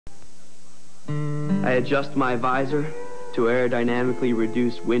I adjust my visor to aerodynamically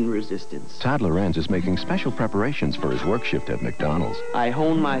reduce wind resistance. Todd Lorenz is making special preparations for his work shift at McDonald's. I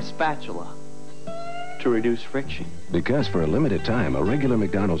hone my spatula to reduce friction. Because for a limited time, a regular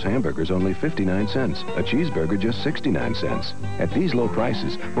McDonald's hamburger is only 59 cents, a cheeseburger just 69 cents. At these low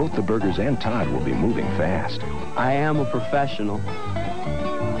prices, both the burgers and Todd will be moving fast. I am a professional.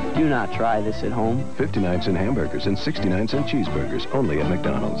 Do not try this at home. 59-cent hamburgers and 69-cent cheeseburgers, only at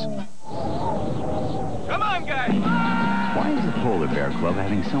McDonald's. Come on, guys! Why is the Polar Bear Club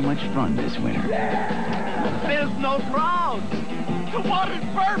having so much fun this winter? There's no crowd. The water's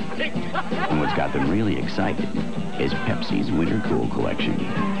perfect. And what's got them really excited is Pepsi's Winter Cool Collection.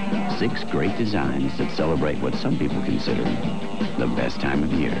 6 great designs that celebrate what some people consider the best time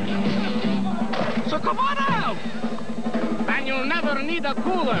of year. So come on out. And you'll never need a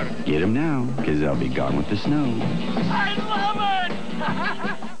cooler. Get them now, because they'll be gone with the snow. I love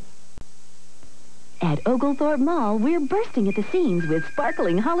it. At Oglethorpe Mall, we're bursting at the seams with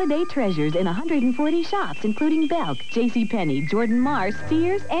sparkling holiday treasures in 140 shops, including Belk, JCPenney, Jordan Mars,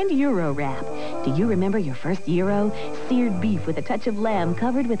 Sears, and Eurowrap. Do you remember your first Euro? Seared beef with a touch of lamb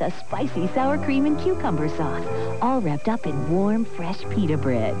covered with a spicy sour cream and cucumber sauce, all wrapped up in warm, fresh pita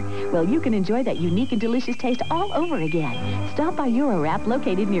bread. Well, you can enjoy that unique and delicious taste all over again. Stop by Eurowrap,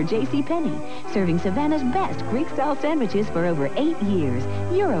 located near JCPenney, serving Savannah's best Greek-style sandwiches for over 8 years.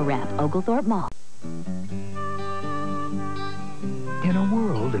 Eurowrap, Oglethorpe Mall. In a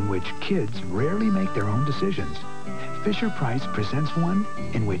world in which kids rarely make their own decisions, Fisher-Price presents one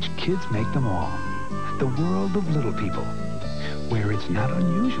in which kids make them all. The world of little people, where it's not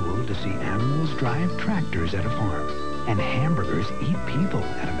unusual to see animals drive tractors at a farm and hamburgers eat people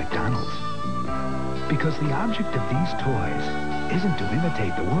at a McDonald's. Because the object of these toys isn't to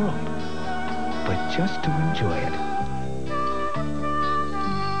imitate the world, but just to enjoy it.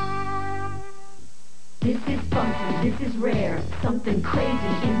 This is funky, this is rare, something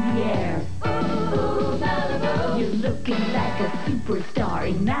crazy in the air. Ooh, Malibu. You're looking like a superstar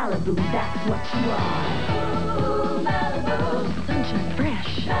in Malibu, that's what you are. Ooh, Malibu. Sunshine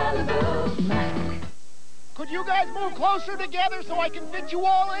fresh. Malibu Musk. Could you guys move closer together so I can fit you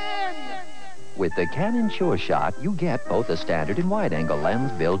all in? With the Canon Sure Shot, you get both a standard and wide-angle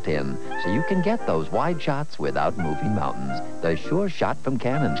lens built in, so you can get those wide shots without moving mountains. The Sure Shot from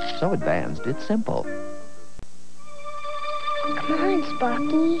Canon, so advanced, it's simple. Come on,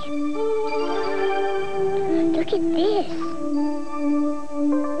 Sparky. Look at this.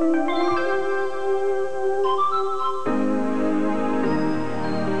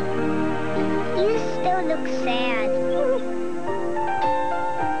 You still look sad.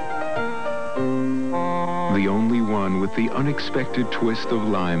 The only one with the unexpected twist of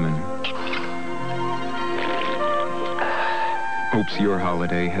Lyman. Hopes your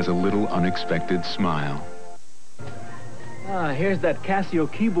holiday has a little unexpected smile. Here's that Casio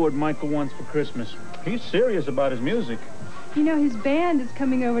keyboard Michael wants for Christmas. He's serious about his music. You know, his band is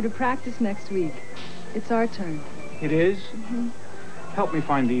coming over to practice next week. It's our turn. It is? Mm-hmm. Help me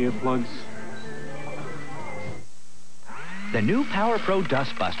find the earplugs. The new Power Pro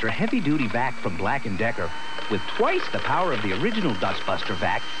Dustbuster heavy-duty vac from Black & Decker, with twice the power of the original Dustbuster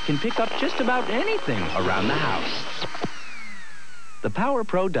vac, can pick up just about anything around the house. The Power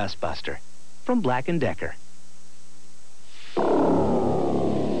Pro Dustbuster from Black & Decker.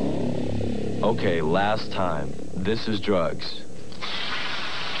 Okay, last time. This is drugs.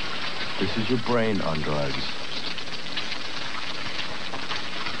 This is your brain on drugs.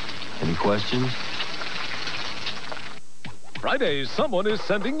 Any questions? Friday, someone is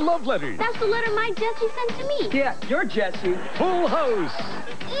sending love letters. That's the letter my Jesse sent to me. Yeah, you're Jesse. Full house.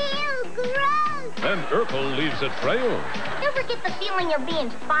 Ew, gross. And Urkel leaves a trail. Ever get the feeling you're being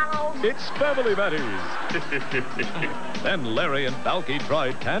followed? It's Family Matters. Then Larry and Balky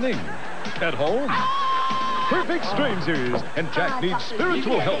tried tanning. At home, perfect strangers. And Jack needs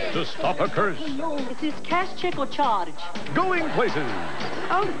spiritual help to stop a curse. Is this cash check or charge? Going places.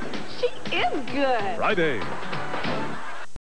 Oh, she is good. Friday,